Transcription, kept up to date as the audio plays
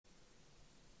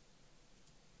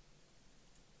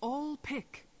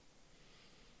pick.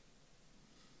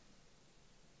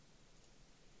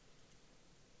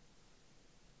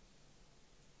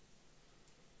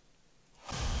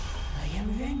 I am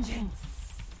vengeance.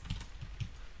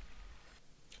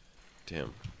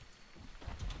 Damn.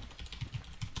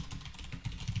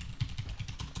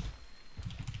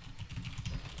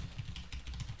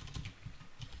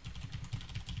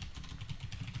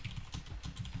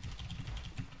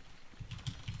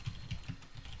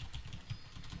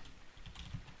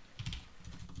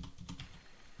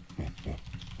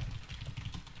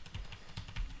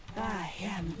 I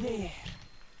am there.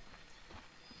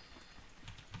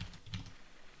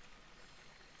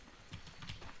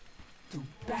 To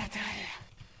battle.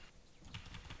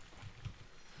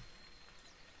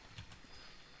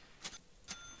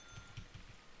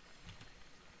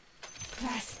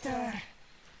 Faster.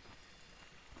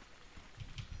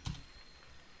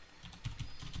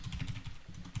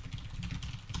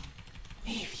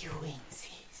 If you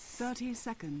insist. 30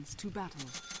 seconds to battle.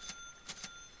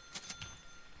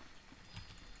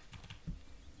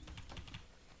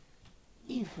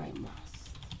 If I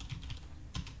must.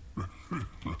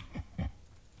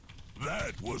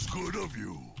 That was good of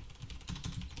you.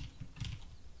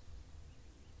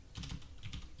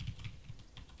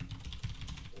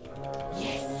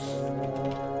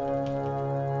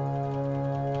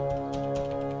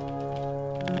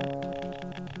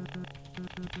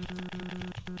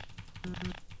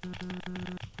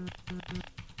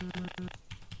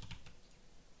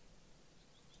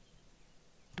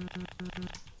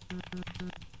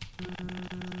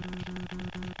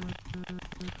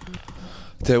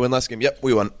 Did I win last game? Yep,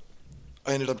 we won.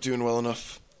 I ended up doing well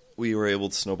enough. We were able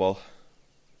to snowball.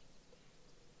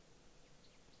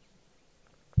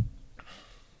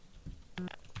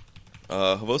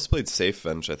 Havos played safe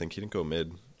Venge. I think he didn't go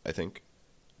mid. I think.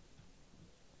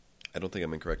 I don't think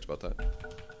I'm incorrect about that.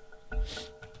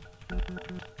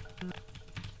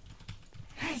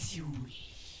 As you wish.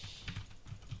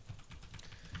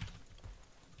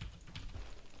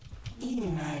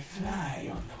 Even I fly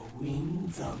on the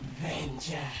wings of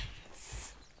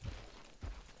vengeance.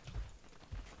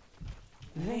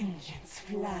 Vengeance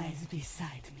flies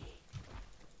beside me.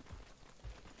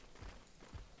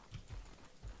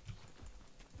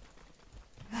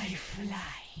 I fly.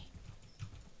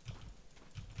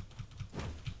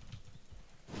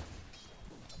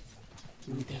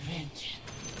 With a vengeance.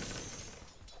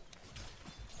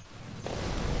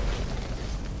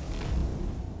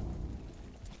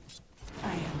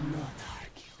 I am not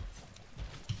arguing.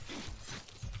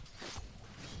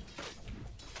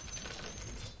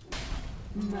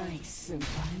 My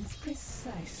sentiments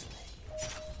precisely.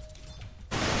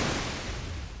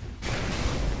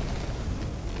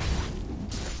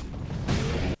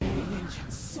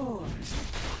 Vengeance sword.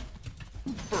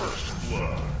 First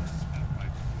blood. My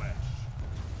flesh.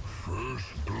 First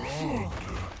blood.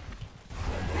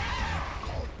 From a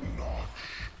deep-cut notch,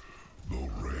 the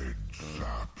red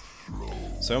sap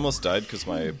flows. So I almost died because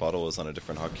my bottle was on a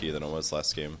different hotkey than it was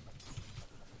last game.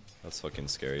 That's fucking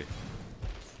scary.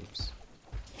 Oops.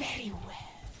 Very well.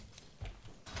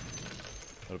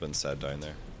 Would have been sad dying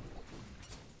there.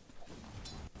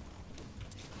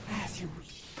 As you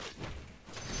wish.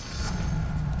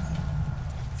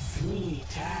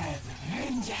 Sweet as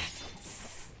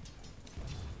vengeance.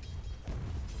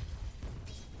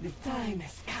 The time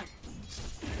has come.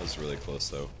 That was really close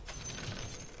though.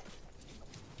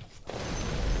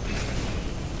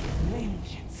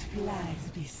 Vengeance flies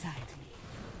beside me.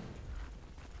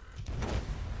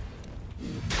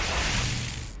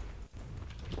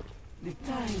 The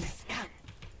time has come.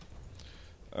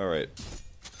 Alright.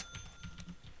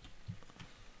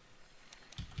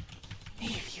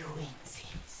 If you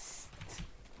insist.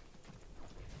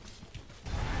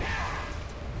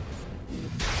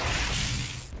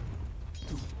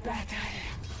 To battle.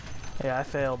 Yeah, I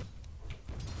failed.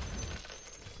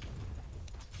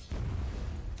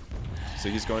 So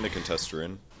he's going to contest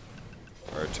Rune.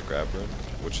 Or to grab Rune,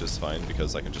 which is fine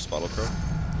because I can just bottle crow.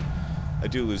 I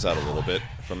do lose out a little bit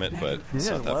from it, but it's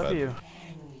Yeah, not that love bad. you.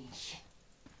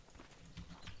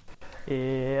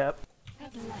 Yep.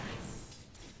 At last.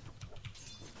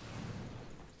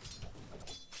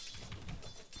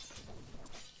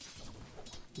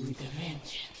 With a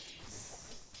vengeance.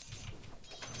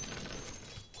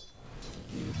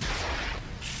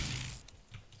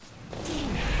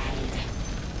 Denied.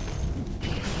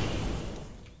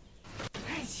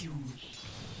 As you wish.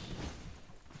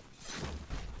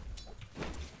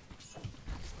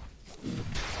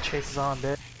 Chase is on,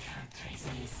 bitch. Can't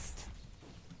resist.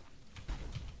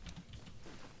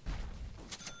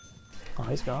 Oh,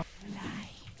 he's gone. Fly.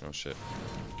 Oh shit.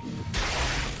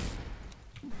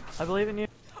 I believe in you.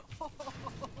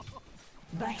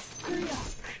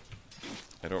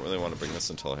 I don't really want to bring this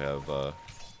until I have,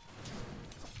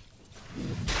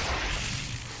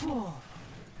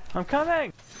 I'm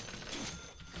coming!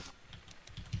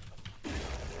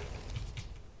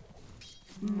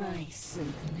 My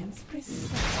sentiments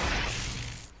precise.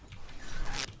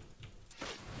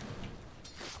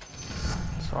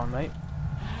 What's wrong, mate?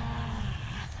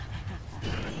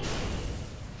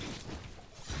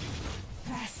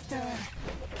 Faster.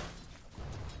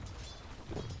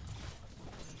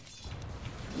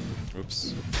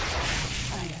 oops.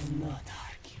 I am not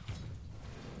argue.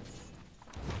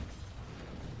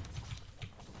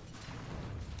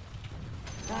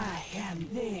 I am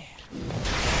there.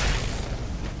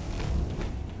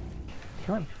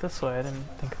 He went this way, I didn't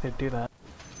think they'd do that.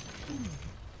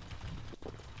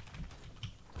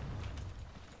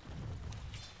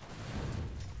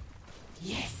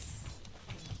 Yes.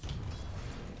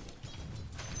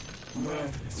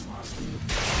 Worthless one.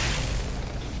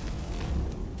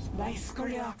 By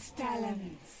Skoriok's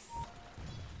talents.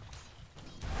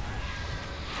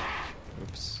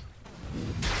 Oops.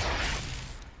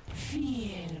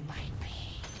 Feel my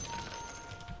pain.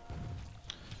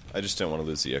 I just didn't want to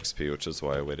lose the XP, which is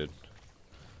why I waited.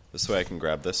 This way I can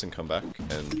grab this and come back,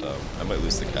 and I might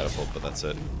lose the catapult, but that's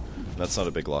it. And that's not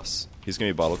a big loss. He's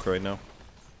gonna be Bottle Crow right now.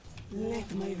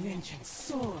 Let my vengeance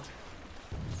soar.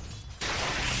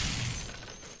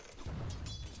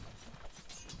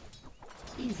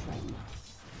 If I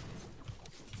must.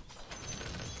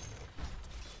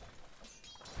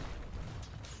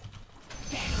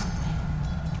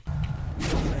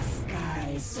 The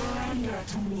sky surrender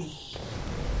to me.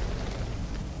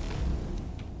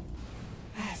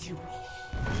 As you wish.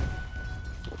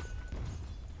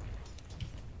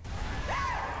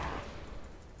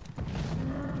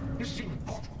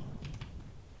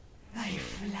 I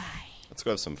fly. Let's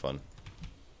go have some fun.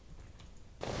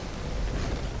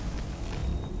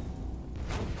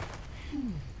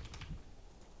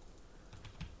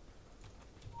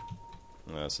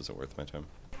 No, this isn't worth my time.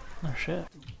 Oh shit.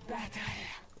 Battle.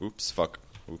 Oops, fuck.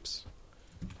 Oops.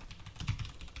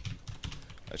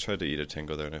 I tried to eat a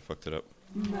tango there and I fucked it up.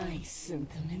 My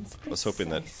sentiments I was hoping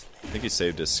that... I think he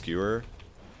saved his skewer.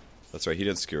 That's right, he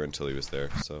didn't skewer until he was there,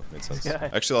 so it made sense. Yeah.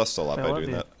 I actually lost a lot I by love doing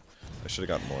you. that. I should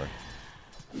have gotten more.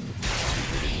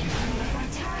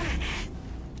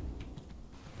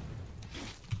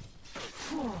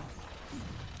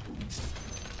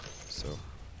 So...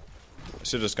 I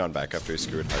should have just gone back after he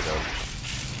skewered hideout.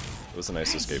 It was a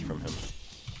nice escape from him.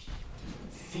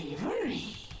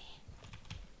 Savory.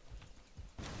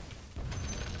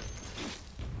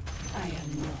 I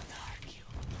am not argue.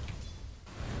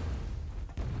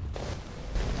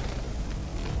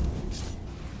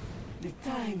 The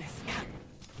time has come.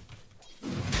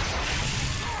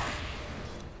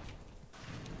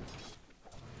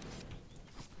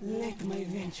 Let my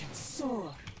vengeance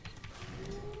soar.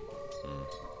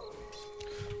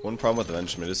 One problem with the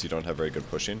Venge Mid is you don't have very good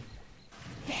pushing.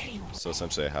 Very well. So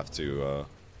essentially I have to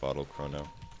bottle Crow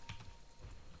now.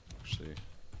 Actually...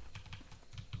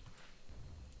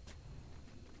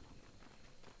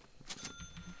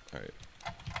 Alright.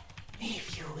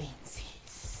 If you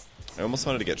insist. I almost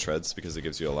wanted to get treads because it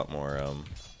gives you a lot more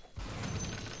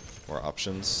more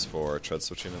options for tread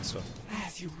switching and stuff.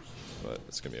 As you wish. But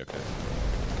it's gonna be okay.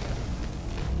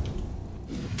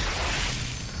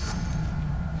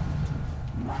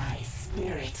 My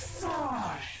spirit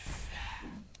soars.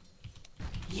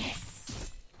 Yes.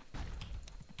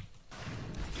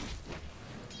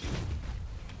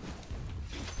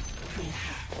 We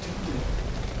have to do.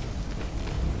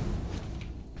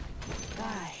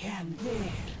 I am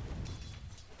there.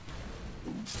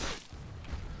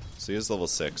 So he is level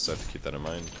 6, so I have to keep that in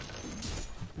mind.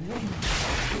 My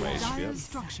HP Dire up.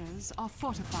 structures are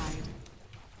fortified.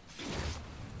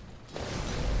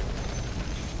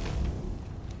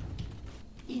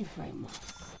 If I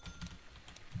must.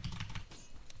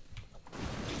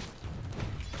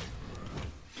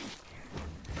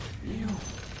 You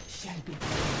shall be like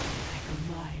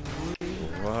my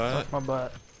will. What My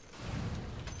butt.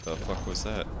 the fuck was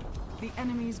that? The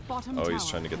enemy's bottom Oh, tower he's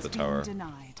trying to get has the been tower.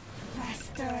 denied.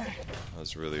 Faster. That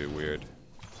was really weird.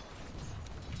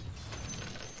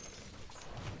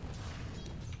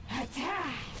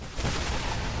 Attack.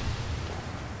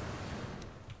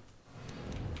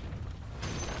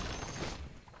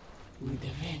 With a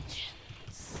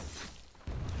vengeance.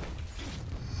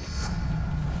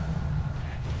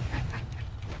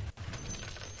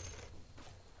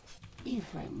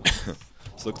 If I must. So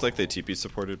it looks like they TP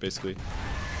supported basically.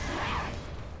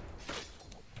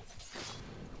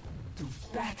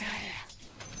 battle.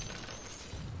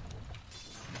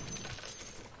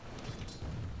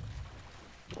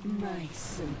 My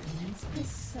sentiments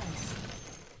precisely.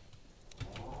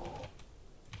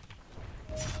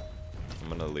 I'm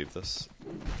gonna leave this.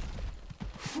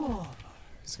 Forward.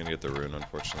 He's gonna get the rune,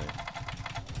 unfortunately.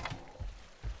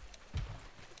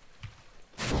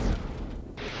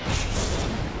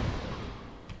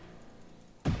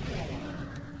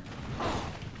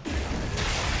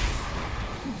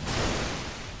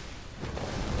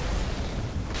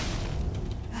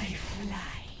 I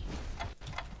fly.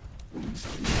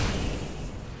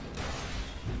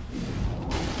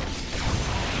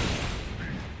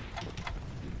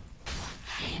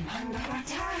 I'm under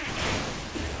attack.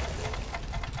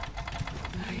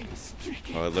 I'm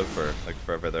stricken. Oh, I live for like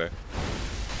forever there.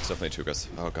 It's definitely too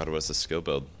aggressive. Oh god, what's the skill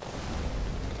build?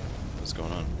 What's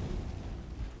going on?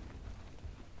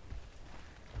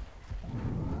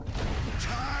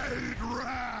 Tide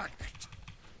racked.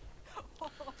 I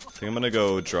think I'm gonna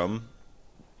go drum.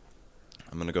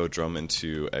 I'm gonna go drum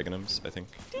into Aghanims, I think.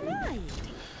 Denied.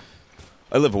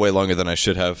 I live way longer than I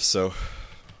should have, so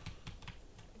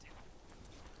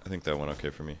I think that went okay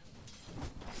for me.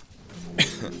 But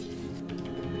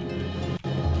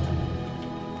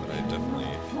I definitely...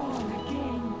 Fall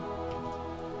again.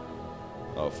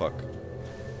 Oh, fuck.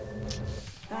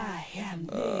 I am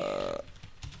there.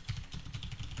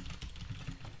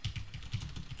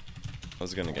 I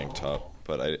was gonna gank top,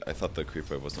 but I thought the creep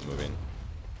wave wasn't moving.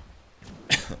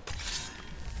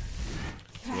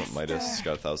 Midas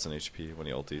got 1000 HP when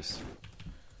he ulties.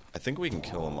 I think we can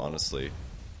kill him, honestly.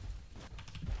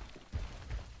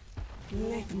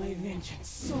 Let my vengeance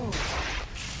soar.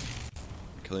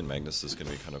 Killing Magnus is gonna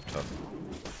be kind of tough.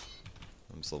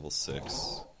 I'm level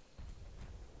 6.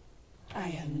 I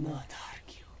am not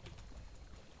argue.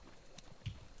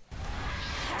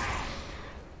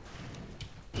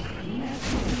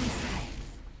 Magic missile.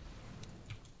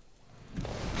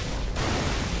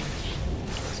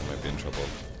 So I might be in trouble.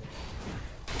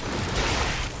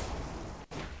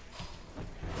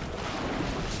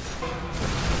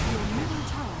 Your middle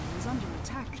tower is under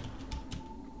attack.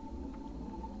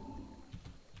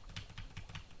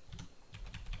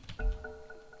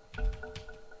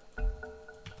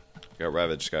 Got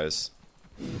ravaged, guys.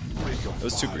 It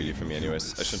was too greedy for me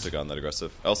anyways. I shouldn't have gone that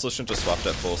aggressive. I also shouldn't have swapped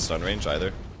at full stun range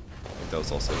either. I think that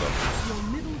was also dumb. Your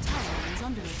middle tower is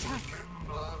under attack.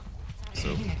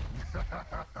 So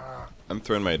I'm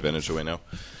throwing my advantage away now.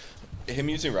 Him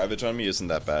using Ravage on me isn't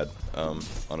that bad,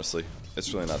 honestly.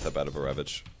 It's really not that bad of a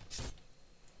Ravage.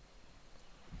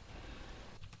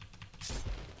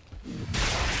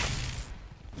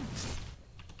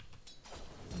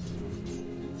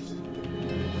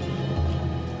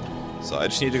 So I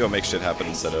just need to go make shit happen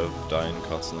instead of dying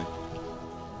constantly.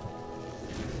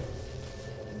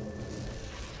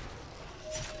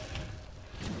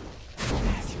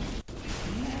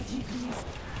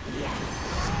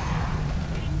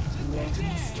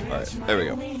 Alright, there we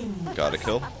go. Got a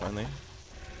kill, finally.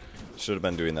 Should have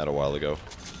been doing that a while ago.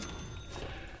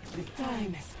 The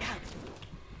time has come.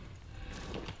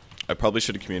 I probably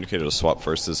should have communicated a swap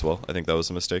first as well. I think that was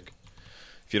a mistake.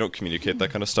 If you don't communicate that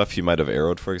kind of stuff, you might have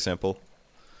arrowed, for example.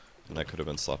 And that could have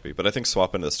been sloppy. But I think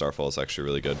swapping to the Starfall is actually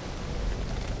really good.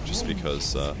 Just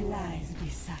because, Lies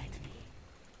beside me.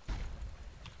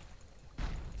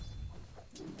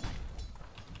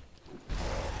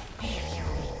 If you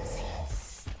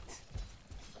insist.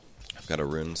 I've got a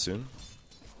rune soon.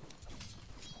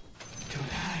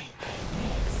 Tonight,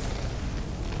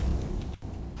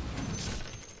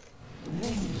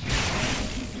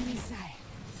 missile.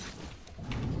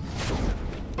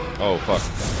 Oh, fuck.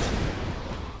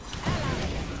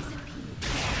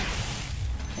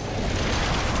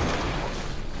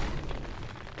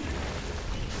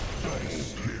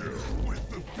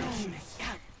 Time has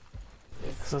come.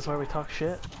 This is where we talk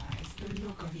shit. It's the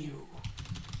look of you.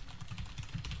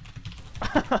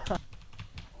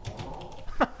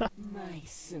 My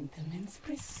sentiments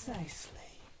precisely.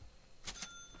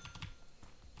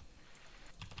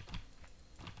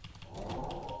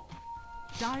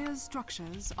 Dire's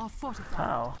structures are fortified.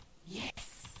 How?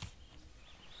 Yes.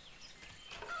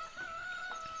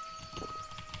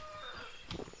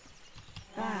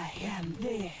 I am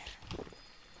there.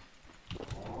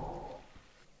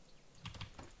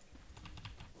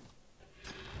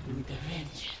 With a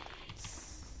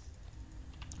vengeance.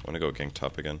 I want to go gank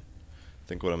top again. I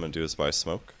think what I'm going to do is buy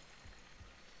smoke.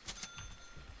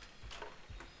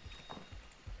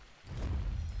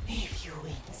 If you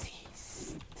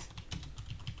insist.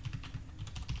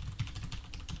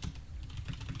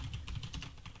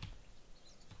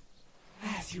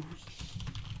 As you wish.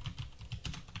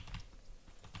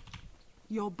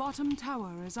 Your bottom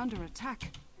tower is under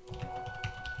attack.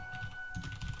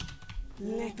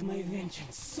 Let my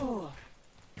vengeance soar.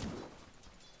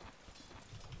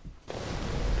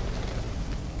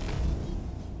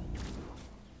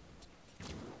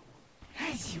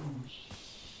 As you wish.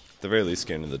 At the very least,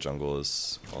 getting in the jungle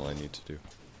is all I need to do.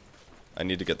 I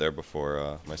need to get there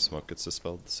before my smoke gets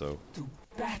dispelled, so... To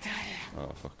battle. Oh,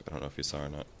 fuck. I don't know if you saw or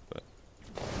not, but...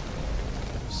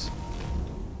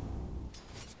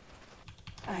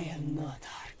 I am not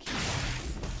arguing.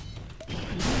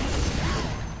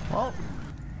 Well,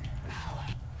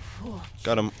 Fortune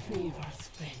Got him. favors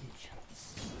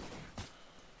vengeance.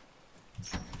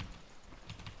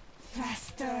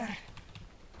 Faster.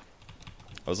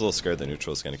 I was a little scared that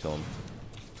neutral was gonna kill him.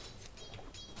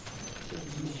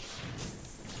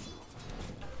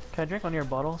 can I drink one of your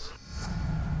bottles?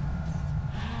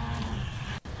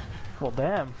 Well,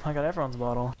 damn, I got everyone's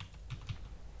bottle.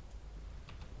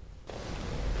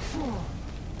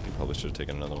 You probably should have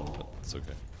taken another one, but it's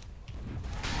okay.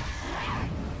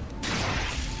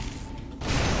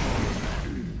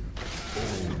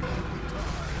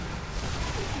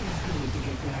 Going to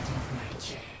get that off my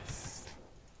chest.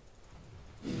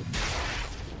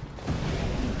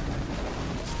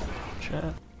 Shit.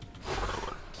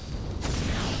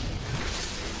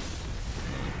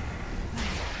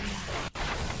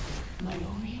 My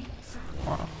wings.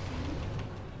 Wow.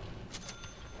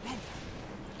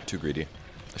 Too greedy.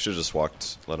 I should have just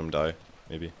walked, let him die,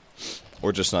 maybe.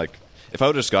 Or just like... If I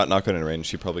would have just got knockout in range,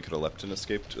 he probably could have leapt and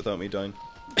escaped without me dying.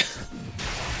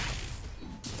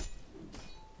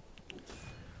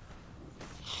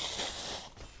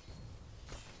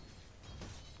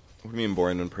 What do you mean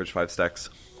boring when Purge 5 stacks?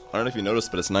 I don't know if you noticed,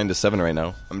 but it's 9-7 right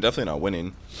now. I'm definitely not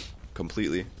winning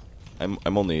completely. I'm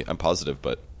positive,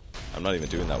 but I'm not even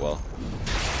doing that well.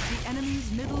 The enemy's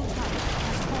middle tower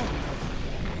has fallen.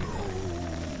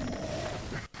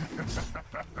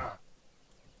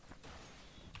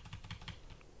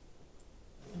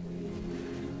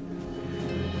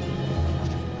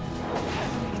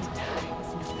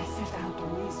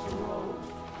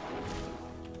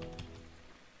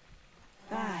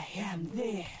 I am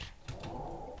there.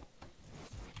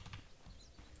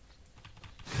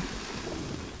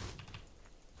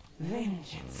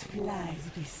 Vengeance flies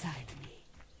beside me.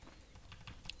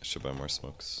 I should buy more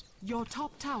smokes. Your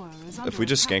top tower is under If we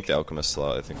just attack. gank the Alchemist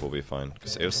slot, I think we'll be fine.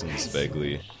 Because Aosin's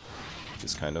vaguely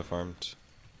is kind of farmed.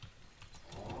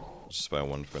 Just buy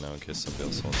one for now in case somebody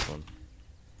else wants one.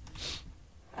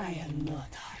 I am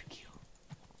not argue.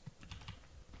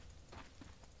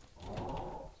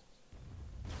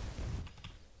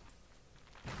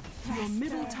 Your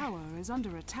middle tower is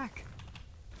under attack.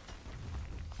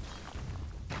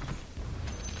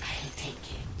 I'll take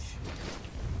it.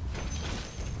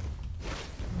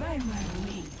 By my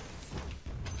wings.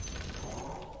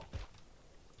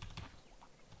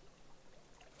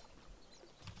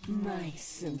 My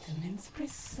sentiments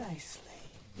precisely.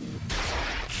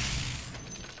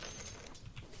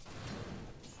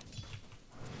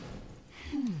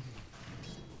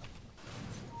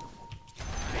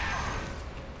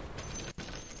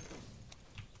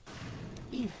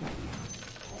 Even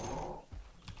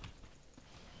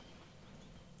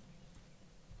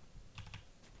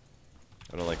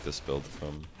I don't like this build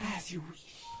from as you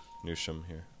wish. Nusham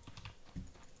here.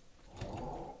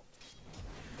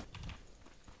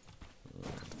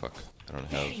 What the fuck? I don't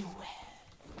have Very well.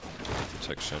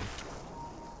 protection.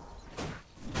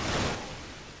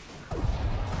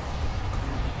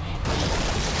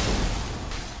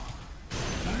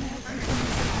 Your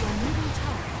middle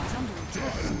tower is under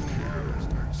attack.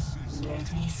 Let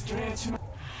me stretch my...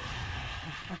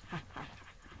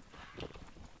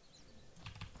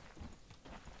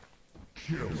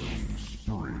 Killing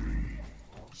spree.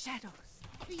 Shadows.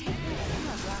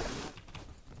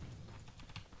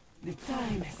 The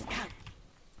time has come.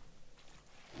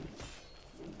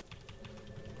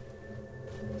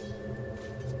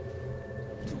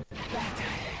 To battle.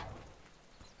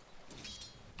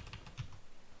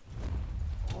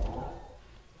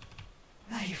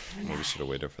 I fly. Maybe should have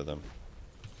waited for them.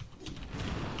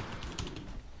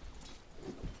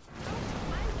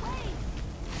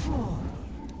 Fall.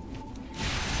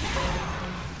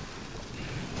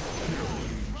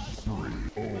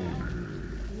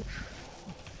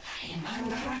 I'm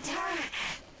under attack.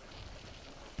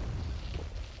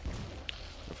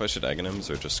 If I should Aghanims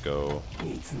or just go...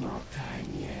 It's not time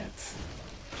yet.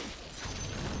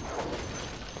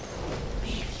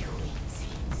 If you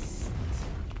insist.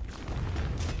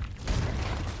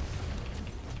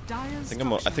 Dire's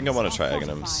I think I want to try structures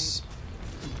Aghanims.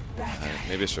 Battle.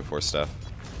 Maybe I should force staff.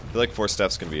 feel like Force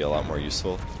Staff's gonna be a lot more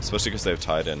useful, especially because they've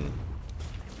tied in.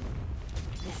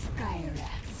 The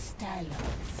Skyrath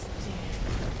Stylons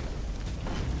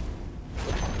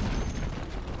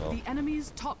Well, The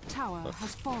enemy's top tower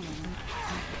has fallen.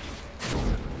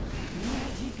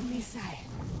 Magic missile.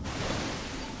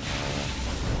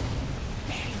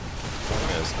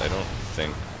 because I don't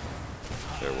think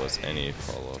there was any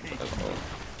follow-up at all.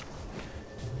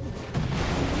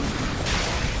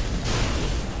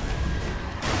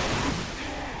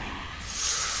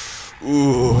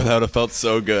 Ooh, that would have felt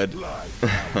so good. That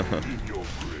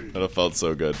would have felt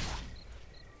so good.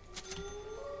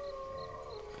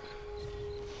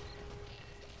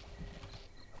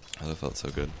 That would have felt so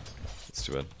good. It's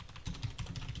too bad.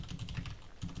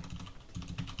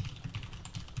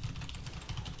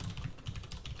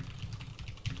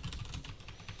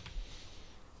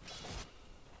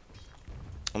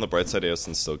 On the bright side,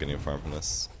 Aosin's still getting a farm from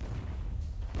this.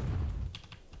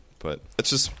 But it's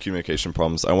just communication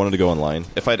problems. I wanted to go online.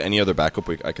 If I had any other backup,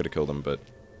 I could have killed him, but...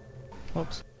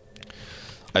 Oops.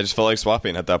 I just felt like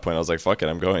swapping at that point. I was like, fuck it,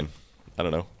 I'm going. I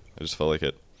don't know. I just felt like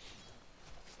it.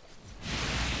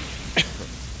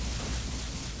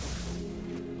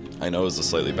 I know it was a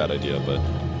slightly bad idea, but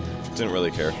didn't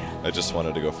really care. I just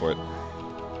wanted to go for it.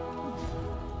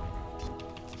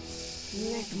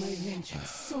 Let my vengeance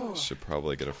soar. Should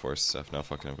probably get a force staff. Now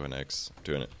fucking I'm going eggs. I'm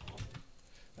doing it.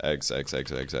 Eggs, eggs,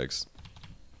 eggs, eggs, eggs.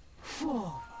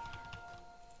 Fall.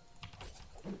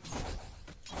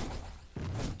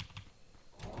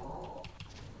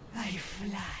 I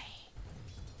fly.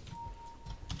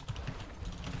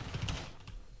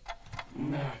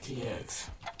 Not yet.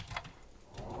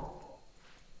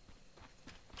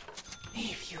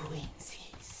 If you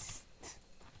insist.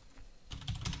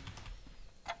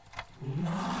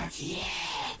 Not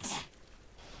yet.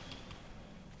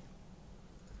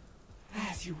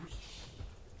 As you wish.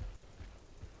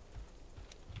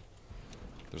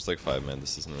 There's like 5 men.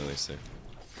 This isn't really safe.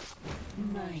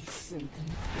 My sentence.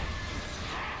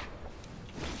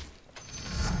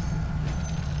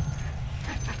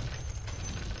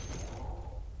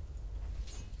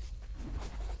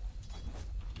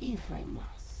 If I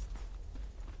must.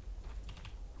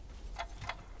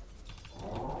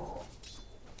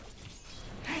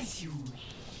 As you wish.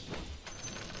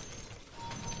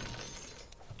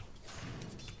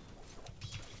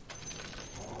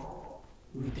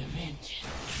 With a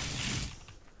vengeance.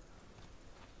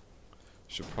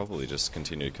 Should probably just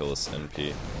continue to kill this NP.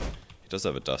 He does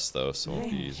have a dust though, so it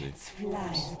won't be easy. Vengeance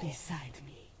flies beside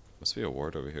me. Must be a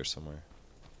ward over here somewhere.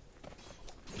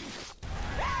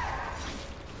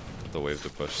 The wave to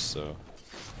push, so...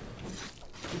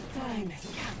 The time has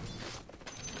come.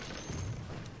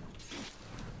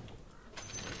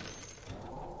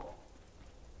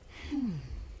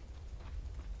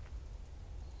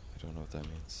 I don't know what that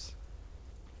means.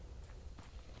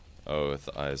 Oh, with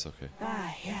the eyes, okay.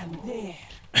 I am there.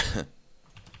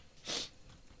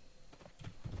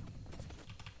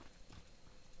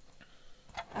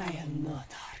 I am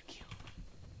not argue.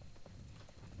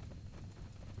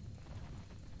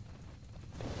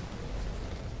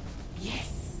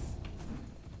 Yes.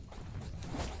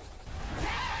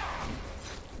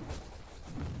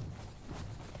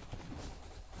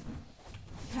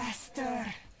 Faster.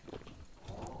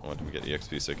 I want him to get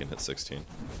EXP so he can hit 16.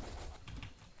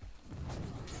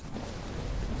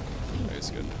 Oh,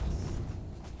 he's good.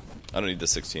 I don't need the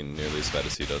 16 nearly as bad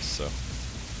as he does, so...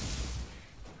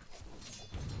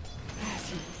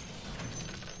 As you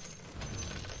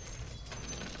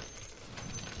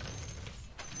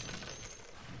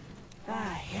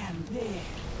I am there.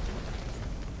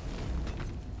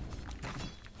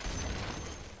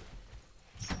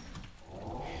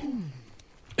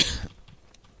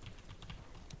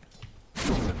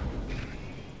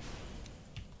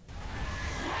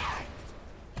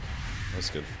 That's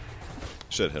good.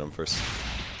 Should hit him first.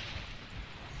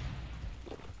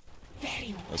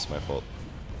 Very well. That's my fault.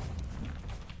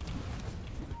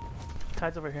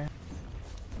 Tide's over here.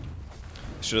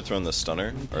 Should have thrown the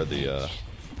stunner, or the,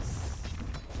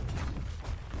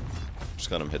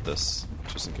 just let him hit this,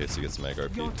 just in case he gets Mag Your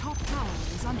RP. top tower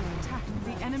is under attack.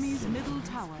 The enemy's middle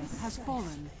tower has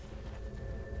fallen.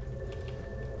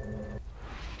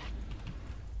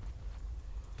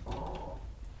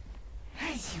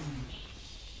 As you wish.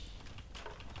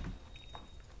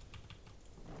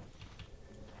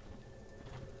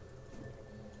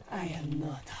 I am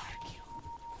not argue.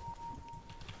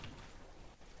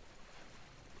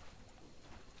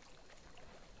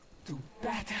 To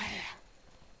battle.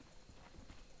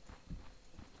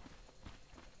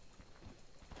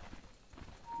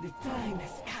 The time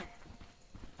has come.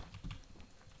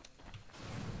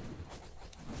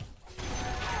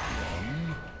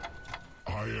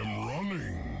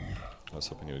 was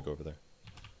hoping he would go over there.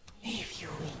 If you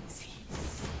insist.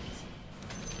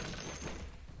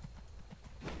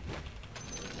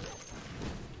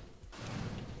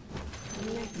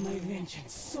 Let my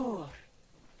vengeance soar.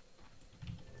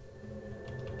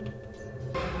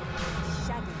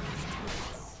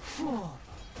 Shadows fall.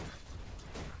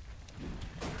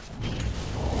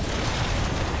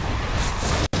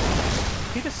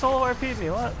 He just solo RP'd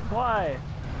me. What? Why?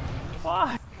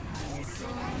 Why?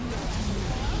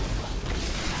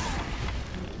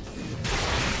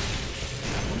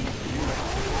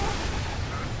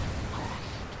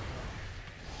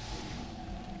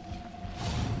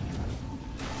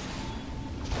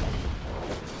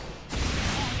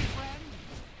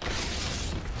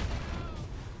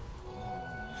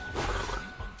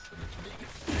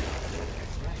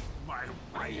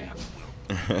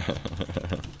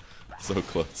 So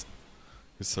close.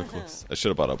 He's so close. I should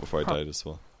have bought out before I died as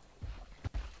well.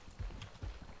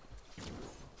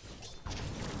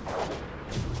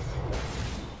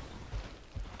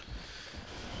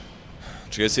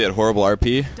 Did you guys see that horrible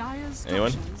RP? Dire's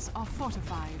Anyone? structures are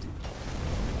fortified.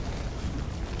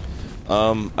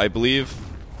 I believe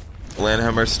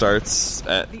Landhammer starts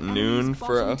at The noon enemy's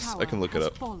for bottom us. I tower can look it has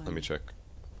up. fallen. Let me check.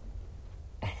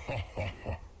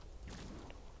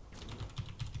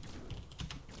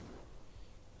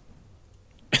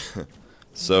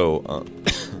 So on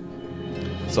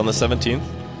the 17th,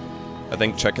 I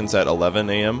think check-in's at 11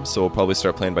 a.m., so we'll probably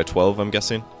start playing by 12, I'm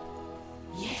guessing.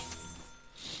 Yes.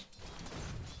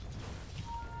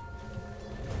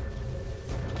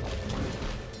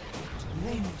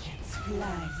 Vengeance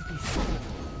flies before.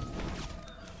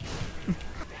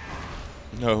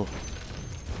 No.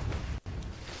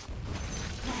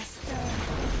 Faster.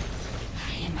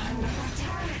 I am under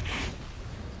attack.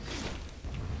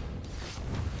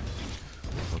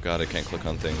 Oh god, I can't click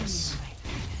on things.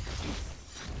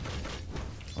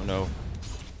 Oh no.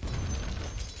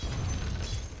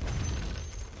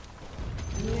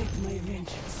 Let my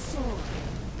vengeance soar.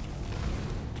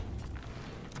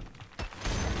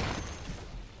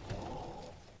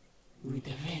 With a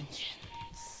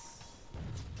vengeance.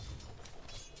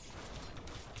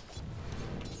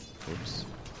 Oops.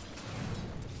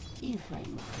 If I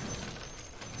must.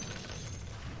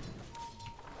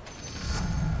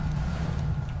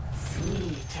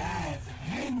 Sweet as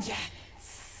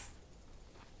vengeance.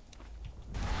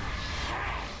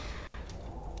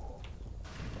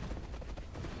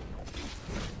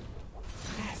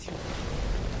 As you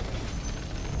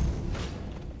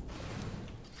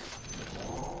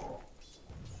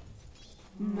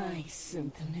my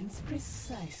sentiments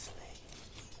precisely.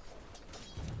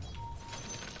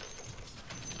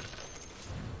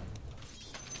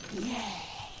 Yes.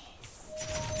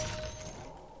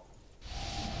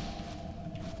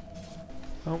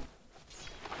 Oh.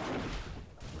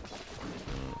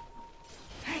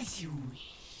 As you wish.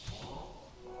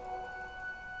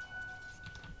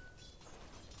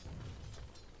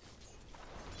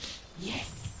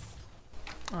 Yes.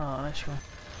 Oh, nice try.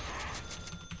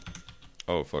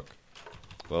 Oh fuck.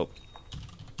 Well,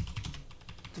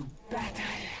 To battle.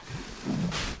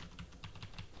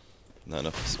 not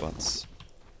enough spots.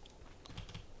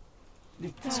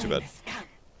 The It's too time bad. has come.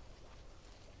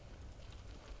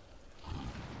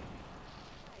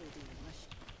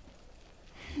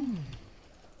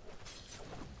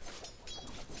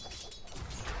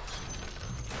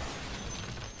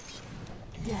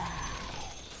 Die.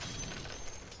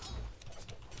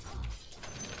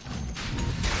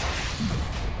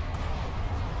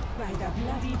 By the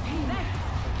bloody pin.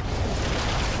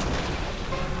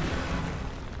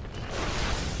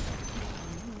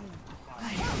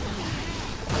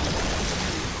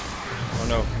 Oh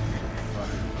no.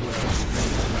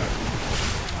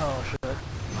 Oh shit.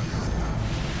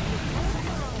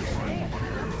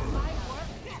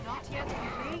 Not yet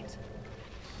complete.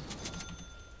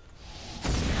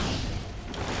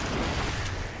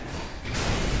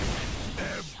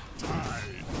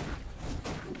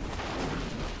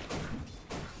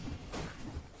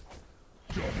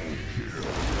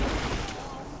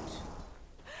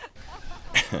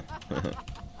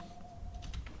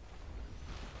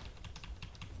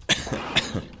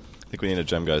 I think we need a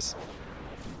gem, guys.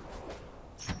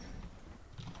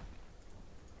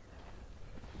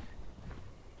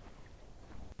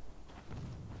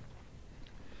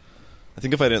 I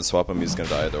think if I didn't swap him, he's gonna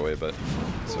die either way, but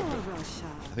it's okay.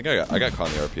 I think I got caught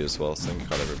in the RP as well, so I think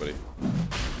I caught everybody.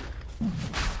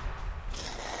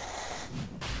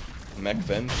 Mech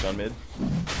Venge on mid.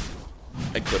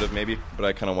 I could have maybe, but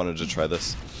I kind of wanted to try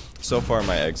this. So far,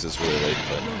 my eggs is really late,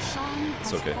 but Roshan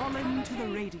it's has okay. fallen to the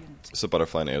Radiant. it's a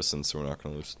butterfly and Aeosin, so we're not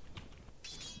gonna lose.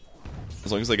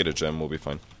 As long as I get a gem, we'll be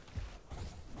fine.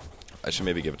 I should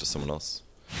maybe give it to someone else.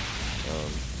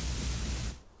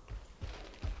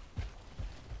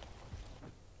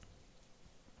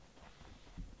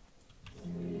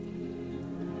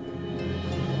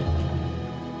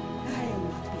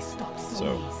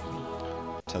 So,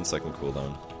 10-second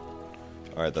cooldown.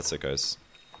 Alright, that's it, guys.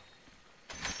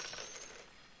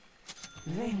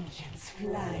 Vengeance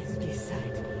flies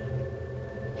beside me.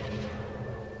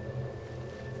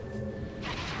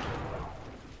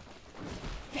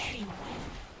 Very well.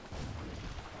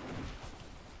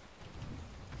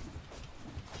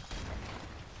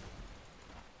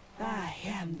 I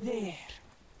am there.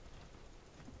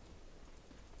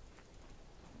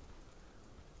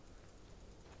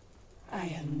 I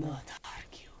am not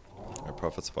argue. Our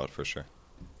profit spot for sure.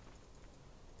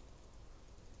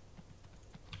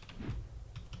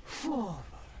 Forward.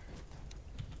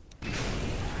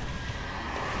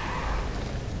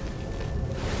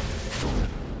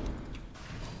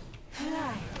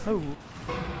 Fly. Oh,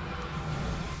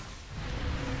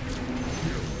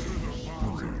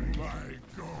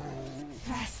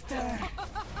 Faster.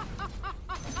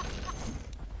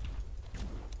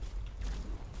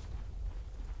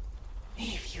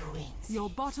 If you insist. Your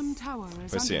bottom tower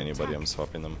is If I see under anybody, attack. I'm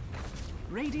swapping them.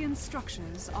 Radiant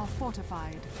structures are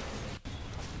fortified.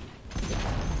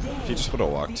 If he just would have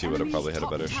walked, The he would have probably enemy's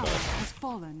had a better top shot. tower has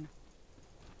fallen.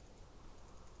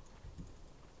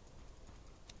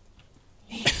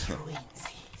 If you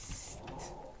insist.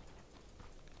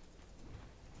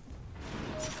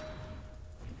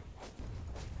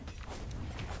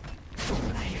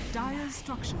 Dire's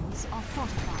structures are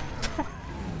fortified.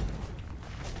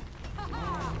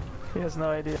 he has no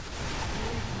idea.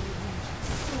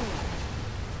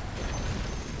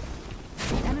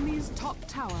 The enemy's top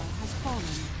tower has fallen.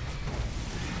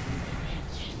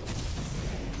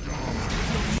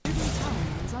 Your middle tower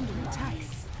is under attack.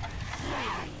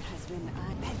 Has been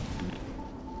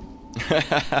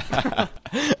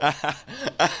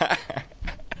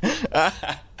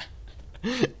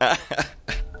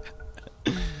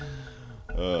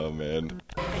Oh man.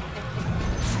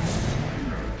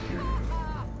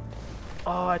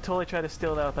 Oh, I totally tried to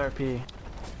steal that with RP.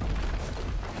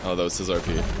 Oh, that was his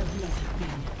RP.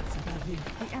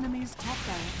 The enemy's top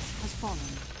barracks has fallen.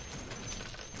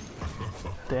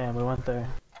 Damn, we went there.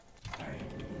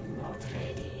 Not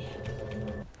ready.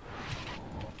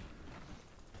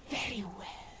 Very well.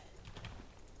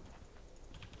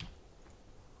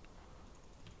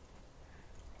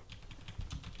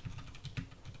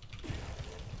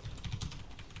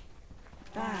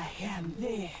 I am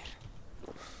there.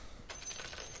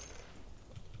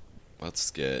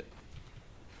 Let's get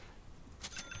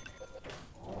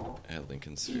at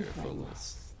Lincoln Sphere for a little.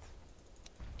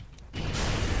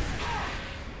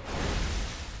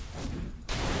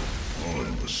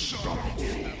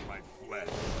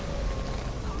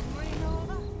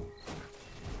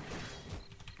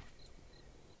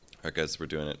 Alright guys, we're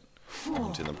doing it.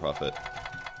 Into the profit.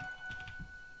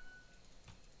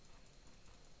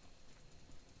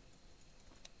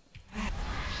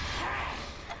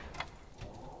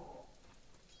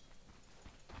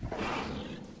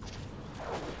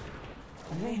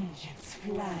 Vengeance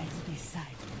flies beside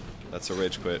me. That's a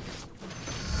rage quit.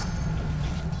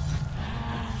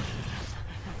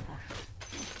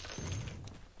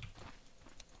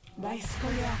 By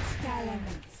Skoyak's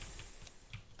talents.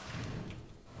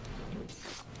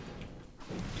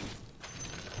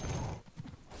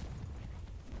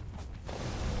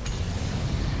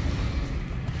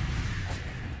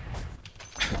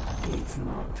 It's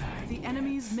not time. The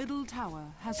enemy's middle tower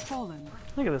has fallen.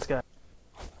 Look at this guy.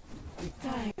 The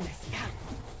time has come.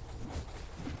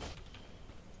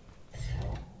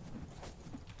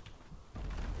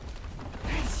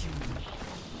 As you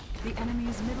need. The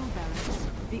enemy's middle barracks.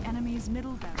 The enemy's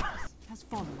middle barracks has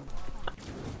fallen.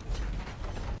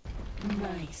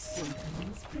 My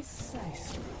sentiments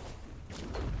precisely.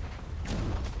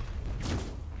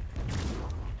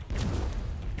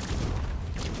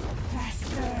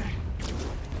 Faster!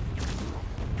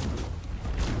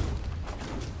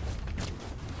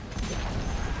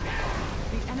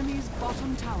 The enemy's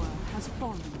bottom tower has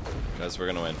fallen. Guys, we're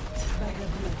gonna win.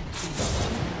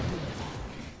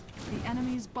 The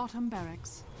enemy's bottom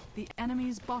barracks. The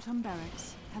enemy's bottom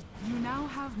barracks has. You now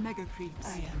have mega creeps.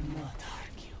 I am not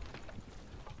argue.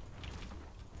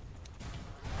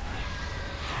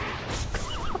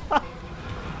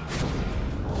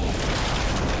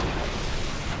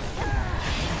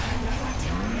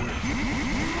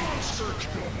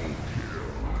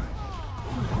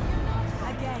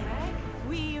 Again,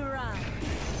 we run.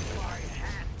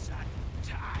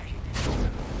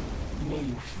 May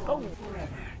fall forever.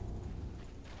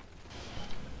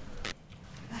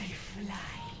 I fly.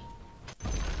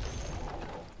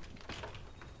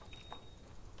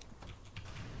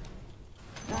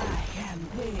 I am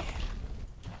there.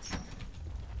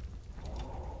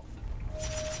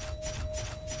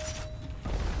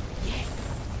 Yes.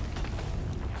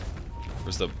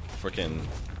 Where's the frickin'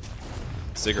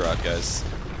 ziggurat, guys?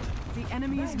 The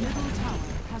enemy's middle tower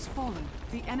has fallen.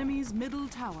 The enemy's middle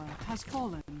tower has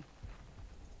fallen.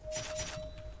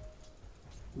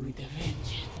 With a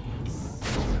vengeance.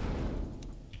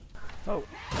 Oh.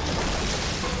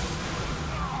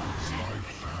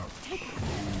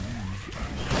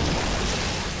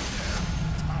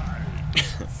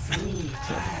 Sweet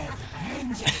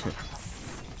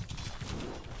vengeance.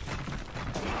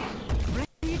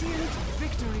 Radiant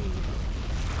victory.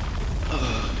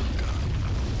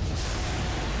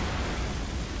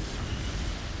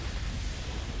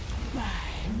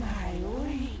 My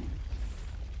wings.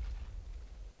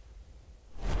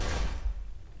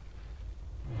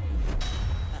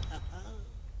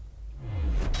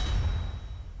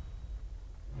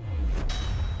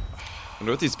 I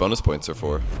wonder what these bonus points are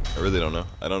for. I really don't know.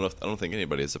 I don't know. I don't think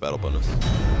anybody has a battle bonus. Gift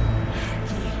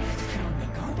from the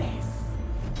goddess.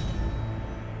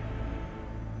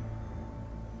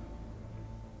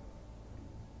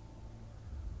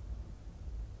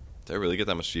 Did I really get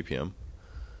that much GPM?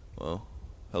 Well,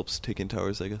 helps taking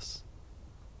towers, I guess.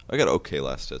 I got okay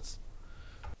last hits.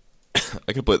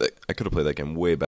 I could have played that game way better.